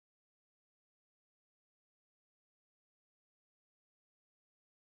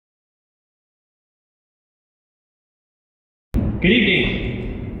Good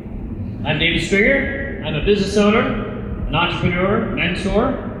evening. I'm David Stringer. I'm a business owner, an entrepreneur, mentor,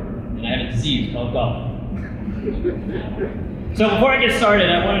 and I have a disease called golf. So before I get started,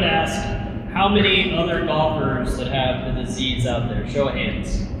 I wanted to ask how many other golfers that have the disease out there? Show of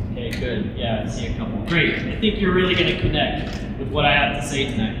hands. Okay, good. Yeah, I see a couple. Great. I think you're really going to connect with what I have to say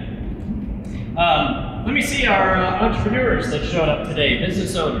tonight. Let me see our entrepreneurs that showed up today,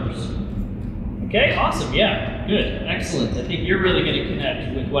 business owners. Okay, awesome. Yeah, good. Excellent. I think you're really going to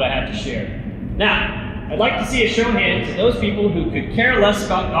connect with what I have to share. Now, I'd like to see a show of hands of those people who could care less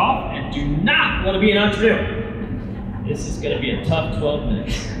about golf and do not want to be an entrepreneur. This is going to be a tough 12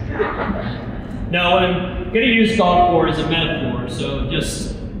 minutes. No, what I'm going to use golf for is a metaphor. So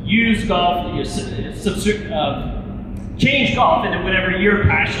just use golf, change golf into whatever you're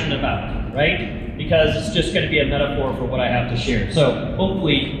passionate about, right? Because it's just going to be a metaphor for what I have to share. So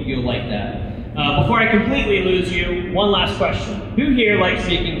hopefully you'll like that. Before I completely lose you, one last question. Who here likes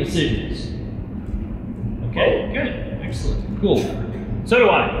making decisions? Okay, good, excellent, cool. So do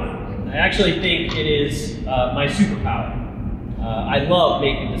I. I actually think it is my superpower. I love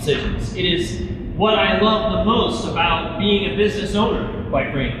making decisions. It is what I love the most about being a business owner,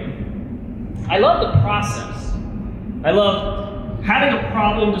 quite frankly. I love the process. I love having a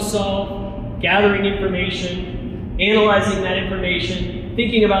problem to solve, gathering information, analyzing that information,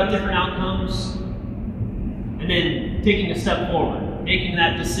 thinking about different outcomes, and then taking a step forward, making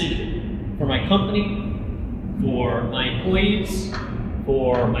that decision for my company, for my employees,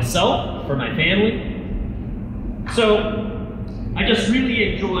 for myself, for my family. So I just really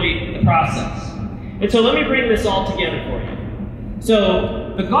enjoy the process. And so let me bring this all together for you.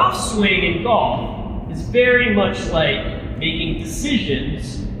 So the golf swing in golf is very much like making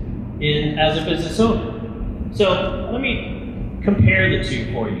decisions as a business owner. So let me compare the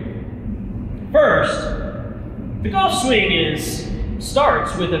two for you. First, the golf swing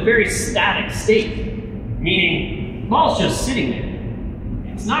starts with a very static state, meaning the ball's just sitting there.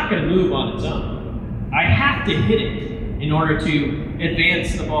 It's not going to move on its own. I have to hit it in order to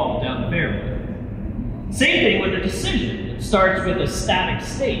advance the ball down the fairway. Same thing with a decision. It starts with a static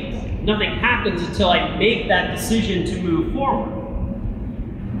state. Nothing happens until I make that decision to move forward.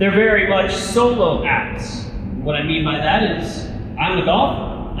 They're very much solo acts. What I mean by that is, I'm the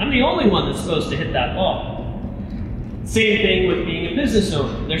golfer. I'm the only one that's supposed to hit that ball. Same thing with being a business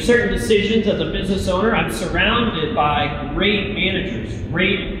owner. There's certain decisions as a business owner. I'm surrounded by great managers,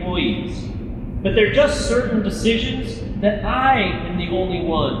 great employees. But they're just certain decisions that I am the only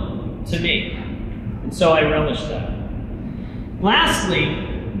one to make. And so I relish that. Lastly,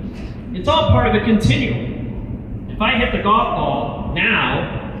 it's all part of a continuum. If I hit the golf ball now,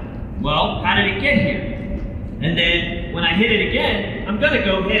 well, how did it get here? And then when I hit it again, I'm going to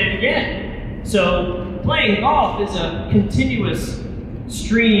go hit it again. So playing golf is a continuous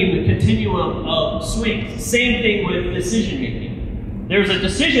stream, a continuum of swings. Same thing with decision making. There's a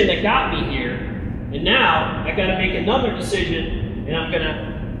decision that got me here, and now I've got to make another decision, and I'm going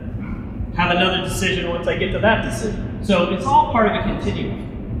to have another decision once I get to that decision. So it's all part of a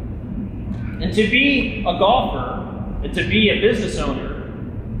continuum. And to be a golfer and to be a business owner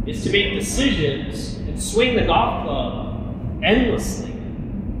is to make decisions and swing the golf club endlessly,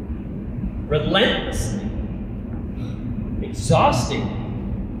 relentlessly, exhaustingly.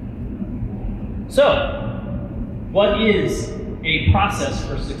 So, what is a process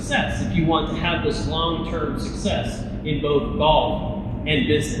for success if you want to have this long-term success in both golf and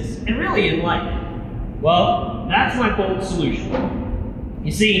business, and really in life? Well, that's my bold solution.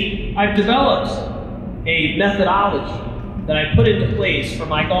 You see, I've developed a methodology that I put into place for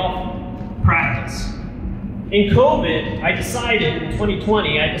my golf practice. In COVID, I decided, in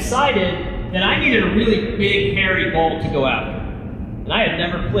 2020, that I needed a really big, hairy goal to go after. And I had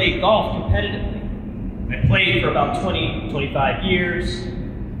never played golf competitively. I played for about 20, 25 years.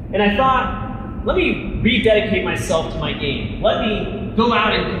 And I thought, let me rededicate myself to my game. Let me go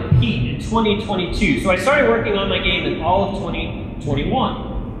out and compete in 2022. So I started working on my game in all of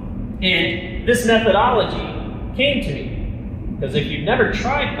 2021. And this methodology came to me. Because if you've never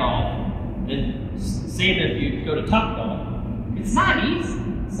tried golf, and same if you go to Topgolf, it's not easy.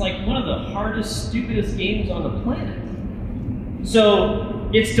 It's like one of the hardest, stupidest games on the planet. So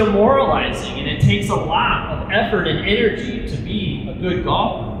it's demoralizing, and it takes a lot of effort and energy to be a good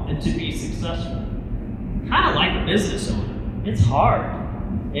golfer and to be successful. Kind of like a business owner. It's hard,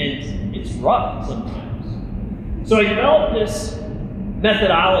 and it's rough sometimes. So I developed this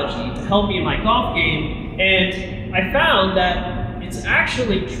methodology to help me in my golf game, and I found that it's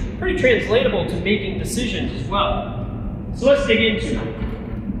actually pretty translatable to making decisions as well. So let's dig into it.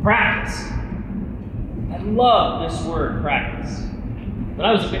 Practice. love this word, practice. When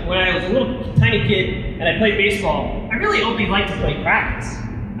I was a little tiny kid and I played baseball, I really only liked to play practice.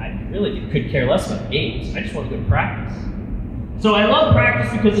 I really could care less about games. I just wanted to go to practice. So I love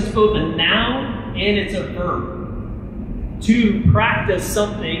practice because it's both a noun and it's a verb. To practice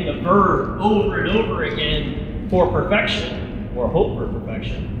something, the verb, over and over again for perfection, or hope for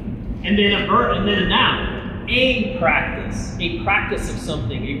perfection. And then a verb, and then a noun, a practice of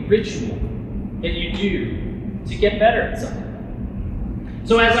something, a ritual that you do to get better at something.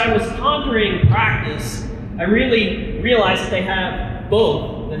 So as I was pondering practice, I really realized that they have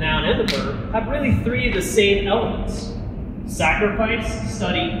both, the noun and the verb, have really three of the same elements. Sacrifice,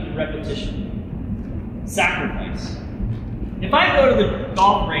 study, and repetition. Sacrifice. If I go to the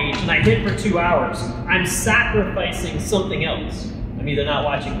golf range and I hit for 2 hours, I'm sacrificing something else. I'm either not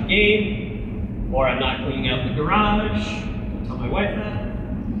watching the game, or I'm not cleaning out the garage. Don't tell my wife that.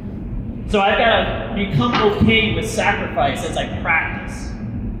 So I've got to become okay with sacrifice as I practice.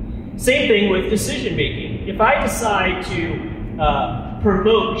 Same thing with decision making. If I decide to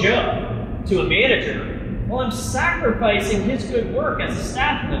promote Joe to a manager, well, I'm sacrificing his good work as a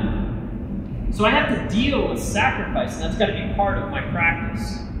staff member. So I have to deal with sacrifice, and that's got to be part of my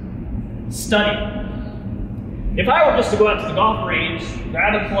practice. Study. If I were just to go out to the golf range,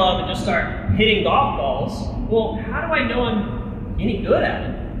 grab a club, and just start hitting golf balls, well, how do I know I'm any good at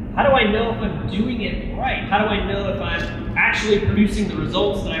it? How do I know if I'm doing it right? How do I know if I'm actually producing the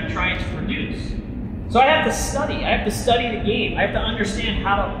results that I'm trying to produce? So I have to study. I have to study the game. I have to understand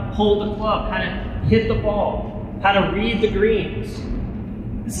how to hold the club, how to hit the ball, how to read the greens.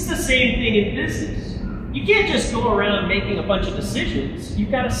 This is the same thing in business. You can't just go around making a bunch of decisions.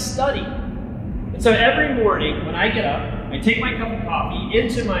 You've got to study. And so every morning when I get up, I take my cup of coffee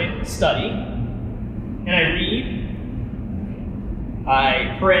into my study, and I read,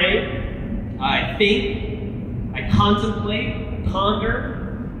 I pray, I think, I contemplate, ponder.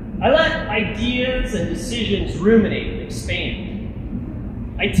 I let ideas and decisions ruminate and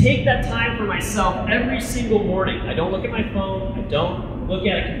expand. I take that time for myself every single morning. I don't look at my phone. I don't look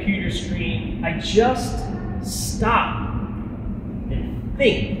at a computer screen. I just stop and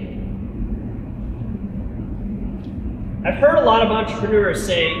think. I've heard a lot of entrepreneurs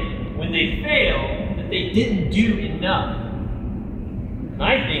say when they fail that they didn't do enough. And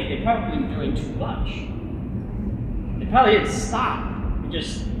I think they probably were doing too much. They probably didn't stop and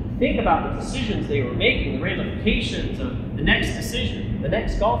just think about the decisions they were making, the ramifications of the next decision, the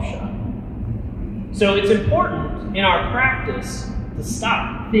next golf shot. So it's important in our practice to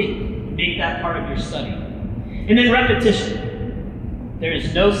stop, think, make that part of your study. And then repetition. There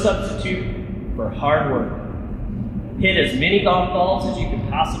is no substitute for hard work. Hit as many golf balls as you can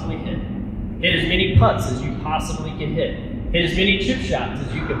possibly hit. Hit as many putts as you possibly can hit. Hit as many chip shots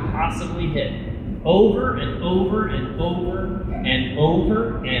as you can possibly hit. Over and over and over and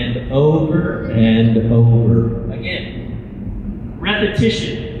over and over and over again.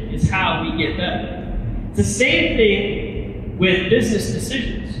 Repetition is how we get better. It's the same thing with business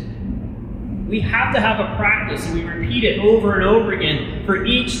decisions. We have to have a practice and we repeat it over and over again for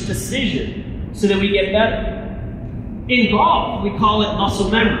each decision so that we get better. In golf, we call it muscle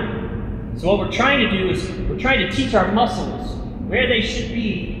memory. So what we're trying to do is we're trying to teach our muscles where they should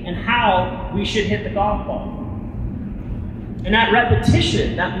be and how we should hit the golf ball. And that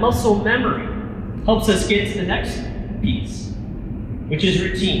repetition, that muscle memory, helps us get to the next piece, which is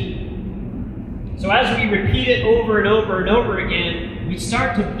routine. So as we repeat it over and over and over again, we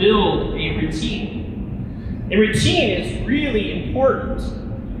start to build a routine. And routine is really important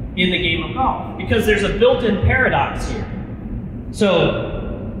in the game of golf because there's a built-in paradox here.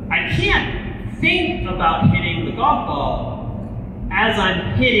 So I can't think about hitting the golf ball as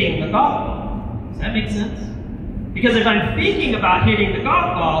I'm hitting the golf ball. Does that make sense? Because if I'm thinking about hitting the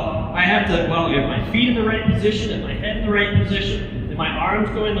golf ball, I have to, well, are my feet in the right position? Is my head in the right position? Is my arms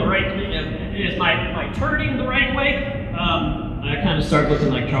going the right way? Is my turning the right way? I kind of start looking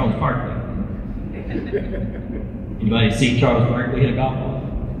like Charles Barkley. Anybody see Charles Barkley hit a golf ball?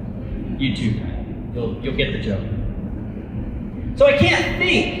 YouTube, you'll get the joke. So I can't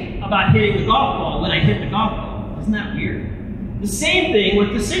think about hitting the golf ball when I hit the golf ball. Isn't that weird? The same thing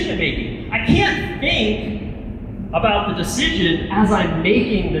with decision making. I can't think about the decision as I'm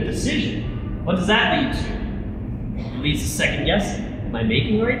making the decision. What does that lead to? It leads to second guessing. Am I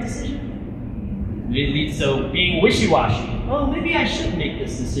making the right decision? It leads to being wishy-washy. Oh, maybe I shouldn't make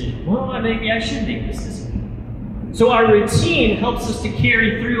this decision. Well, maybe I should make this decision. So our routine helps us to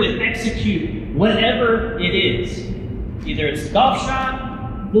carry through and execute whatever it is. Either it's the golf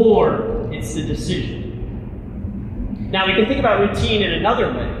shot or it's the decision. Now we can think about routine in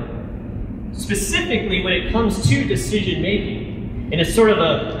another way. specifically when it comes to decision making. And it's sort of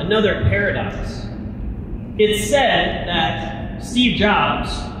another paradox. It's said that Steve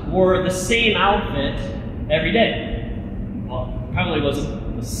Jobs wore the same outfit every day. Well, probably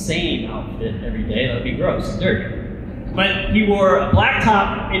wasn't the same outfit every day. That would be gross and dirty. But he wore a black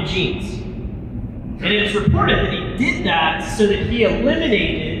top and jeans. And it's reported that he did that so that he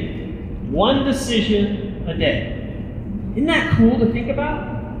eliminated one decision a day. Isn't that cool to think about?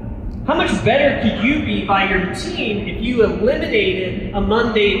 How much better could you be by your routine if you eliminated a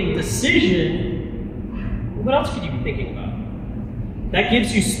mundane decision? What else could you be thinking about? That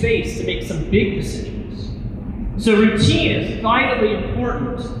gives you space to make some big decisions. So routine is vitally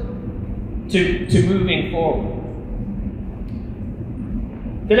important to moving forward.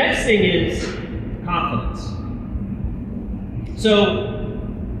 The next thing is confidence. So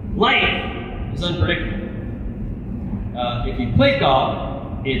life is unpredictable. If you play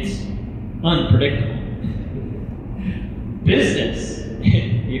golf, it's unpredictable. Business,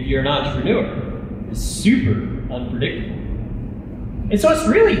 if you're an entrepreneur, is super unpredictable. And so it's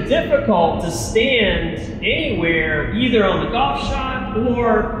really difficult to stand anywhere, either on the golf shot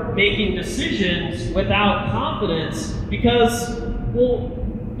or making decisions without confidence because, well,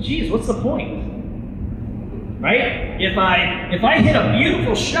 geez, what's the point? Right? If I hit a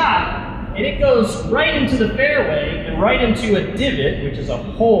beautiful shot and it goes right into the fairway and right into a divot, which is a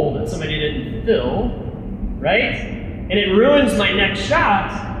hole that somebody didn't fill, right? And it ruins my next shot,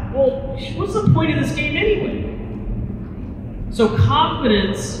 well, what's the point of this game anyway? So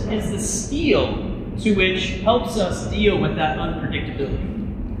confidence is the steel to which helps us deal with that unpredictability.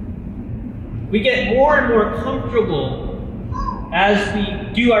 We get more and more comfortable as we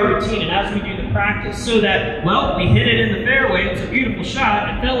do our routine and as we do the practice so that, well, we hit it in the fairway, it's a beautiful shot,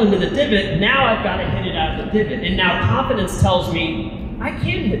 it fell into the divot, now I've got to hit it out of the divot. And now confidence tells me, I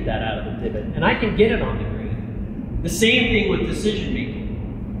can hit that out of the divot and I can get it on the green. The same thing with decision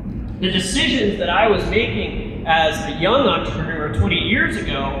making. The decisions that I was making as a young entrepreneur 20 years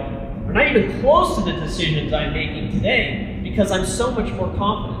ago are not even close to the decisions I'm making today because I'm so much more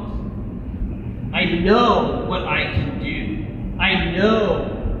confident. I know what I can do. I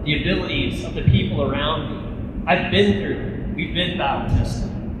know the abilities of the people around me. I've been through it. We've been battle tested.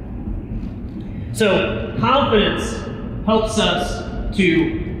 So confidence helps us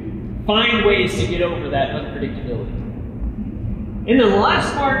to find ways to get over that unpredictability. And then the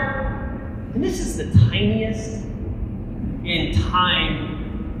last part, and this is the tiniest in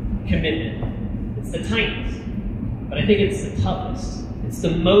time commitment. It's the tiniest, but I think it's the toughest. It's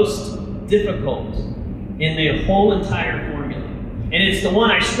the most difficult in the whole entire formula. And it's the one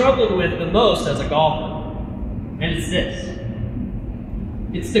I struggled with the most as a golfer. And it's this.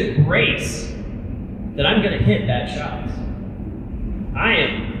 It's the grace that I'm going to hit that shot. I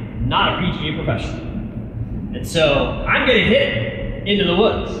am not a PGA professional. And so I'm going to hit it into the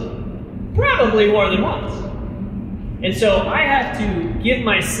woods. Probably more than once. And so I have to give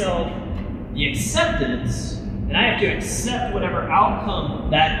myself the acceptance, and I have to accept whatever outcome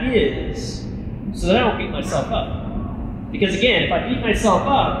that is so that I don't beat myself up. Because again, if I beat myself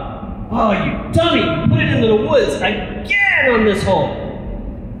up, oh, you dummy, you put it into the woods again on this hole.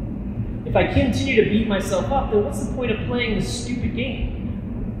 If I continue to beat myself up, then what's the point of playing this stupid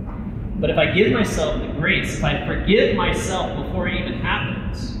game? But if I give myself the grace, if I forgive myself before it even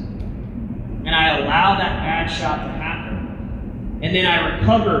happens, and I allow that bad shot to happen, and then I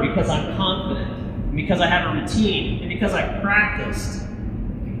recover because I'm confident, and because I have a routine, and because I practiced,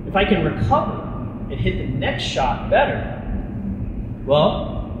 if I can recover and hit the next shot better,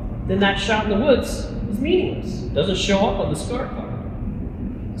 well, then that shot in the woods is meaningless. It doesn't show up on the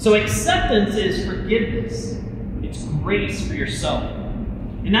scorecard. So acceptance is forgiveness. It's grace for yourself.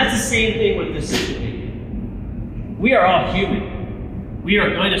 And that's the same thing with decision making. We are all human. We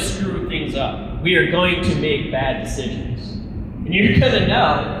are going to screw things up. We are going to make bad decisions. And you're going to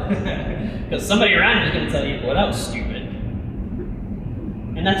know, because somebody around you is going to tell you, well, that was stupid.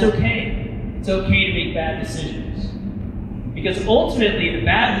 And that's okay. It's okay to make bad decisions. Because ultimately, the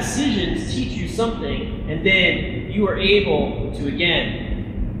bad decisions teach you something, and then you are able to,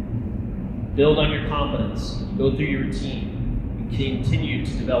 again, build on your confidence, go through your routine, and continue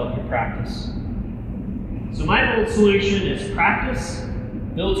to develop your practice. So my bold solution is practice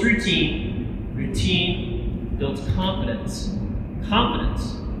builds routine, routine builds confidence,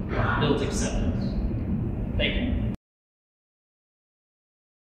 confidence builds acceptance. Thank you.